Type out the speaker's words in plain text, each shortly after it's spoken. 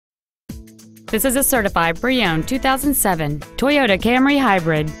This is a certified pre-owned 2007 Toyota Camry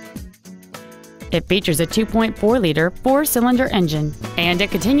Hybrid. It features a 2.4-liter four-cylinder engine and a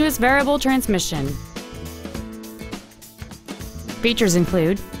continuous variable transmission. Features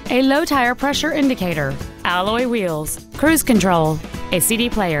include a low tire pressure indicator, alloy wheels, cruise control, a CD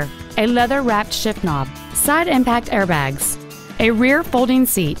player, a leather-wrapped shift knob, side impact airbags, a rear folding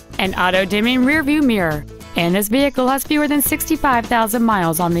seat, an auto-dimming rear-view mirror, and this vehicle has fewer than 65,000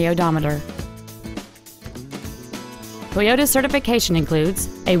 miles on the odometer. Toyota's certification includes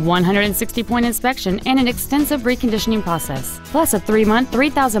a 160-point inspection and an extensive reconditioning process, plus a 3-month,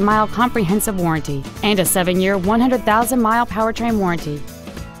 3,000-mile comprehensive warranty and a 7-year, 100,000-mile powertrain warranty.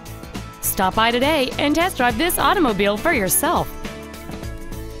 Stop by today and test drive this automobile for yourself.